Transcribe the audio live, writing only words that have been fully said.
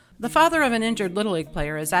The father of an injured Little League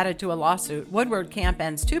player is added to a lawsuit. Woodward Camp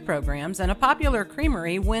ends 2 programs, and a popular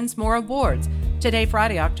creamery wins more awards. Today,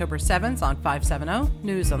 Friday, October 7th on 570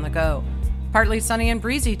 News on the Go. Partly sunny and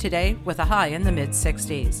breezy today with a high in the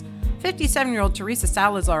mid-60s. 57-year-old Teresa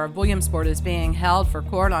Salazar of Williamsport is being held for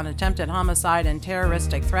court on attempted homicide and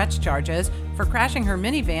terroristic threats charges for crashing her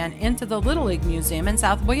minivan into the Little League Museum in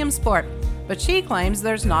South Williamsport. But she claims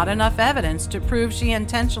there's not enough evidence to prove she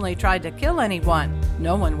intentionally tried to kill anyone.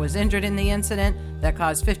 No one was injured in the incident that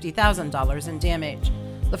caused $50,000 in damage.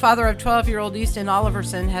 The father of 12-year-old Easton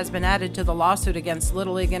Oliverson has been added to the lawsuit against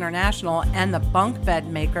Little League International and the bunk bed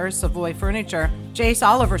maker Savoy Furniture. Jace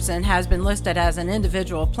Oliverson has been listed as an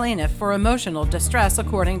individual plaintiff for emotional distress,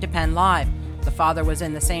 according to Penn Live. The father was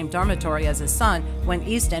in the same dormitory as his son when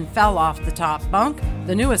Easton fell off the top bunk.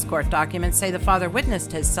 The newest court documents say the father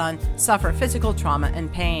witnessed his son suffer physical trauma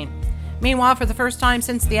and pain. Meanwhile, for the first time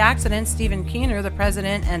since the accident, Stephen Keener, the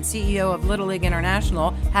president and CEO of Little League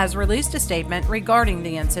International, has released a statement regarding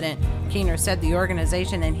the incident. Keener said the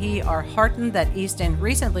organization and he are heartened that Easton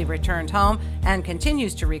recently returned home and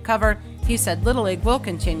continues to recover. He said Little League will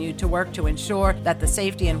continue to work to ensure that the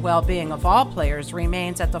safety and well-being of all players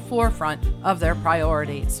remains at the forefront of their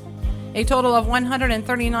priorities. A total of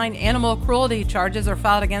 139 animal cruelty charges are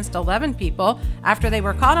filed against 11 people after they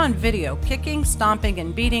were caught on video kicking, stomping,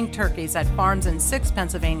 and beating turkeys at farms in 6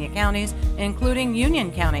 Pennsylvania counties, including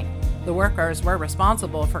Union County. The workers were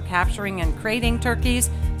responsible for capturing and crating turkeys.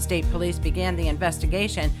 State police began the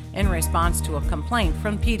investigation in response to a complaint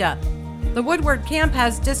from PETA. The Woodward Camp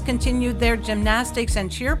has discontinued their gymnastics and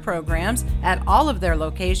cheer programs at all of their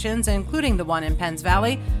locations, including the one in Penns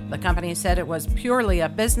Valley. The company said it was purely a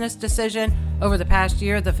business decision. Over the past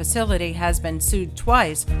year, the facility has been sued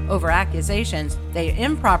twice over accusations they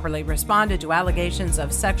improperly responded to allegations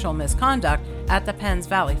of sexual misconduct at the Penns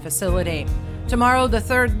Valley facility. Tomorrow, the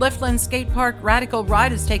 3rd Liftland Skate Park Radical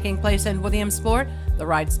Ride is taking place in Williamsport. The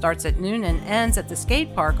ride starts at noon and ends at the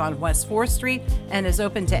skate park on West 4th Street and is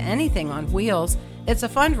open to anything on wheels. It's a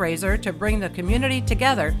fundraiser to bring the community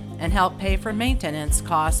together and help pay for maintenance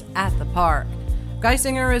costs at the park.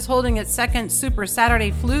 Geisinger is holding its 2nd Super Saturday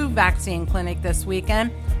Flu Vaccine Clinic this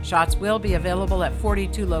weekend. Shots will be available at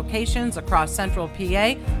 42 locations across central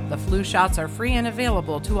PA. The flu shots are free and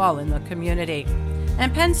available to all in the community.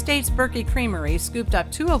 And Penn State's Berkey Creamery scooped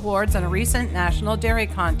up 2 awards in a recent national dairy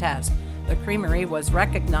contest. The creamery was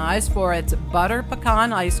recognized for its butter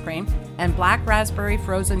pecan ice cream and black raspberry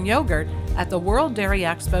frozen yogurt at the World Dairy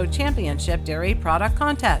Expo Championship Dairy Product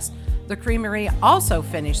Contest. The creamery also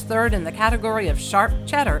finished 3rd in the category of sharp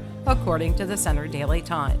cheddar, according to the Center Daily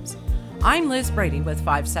Times. I'm Liz Brady with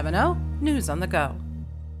 570 News on the Go.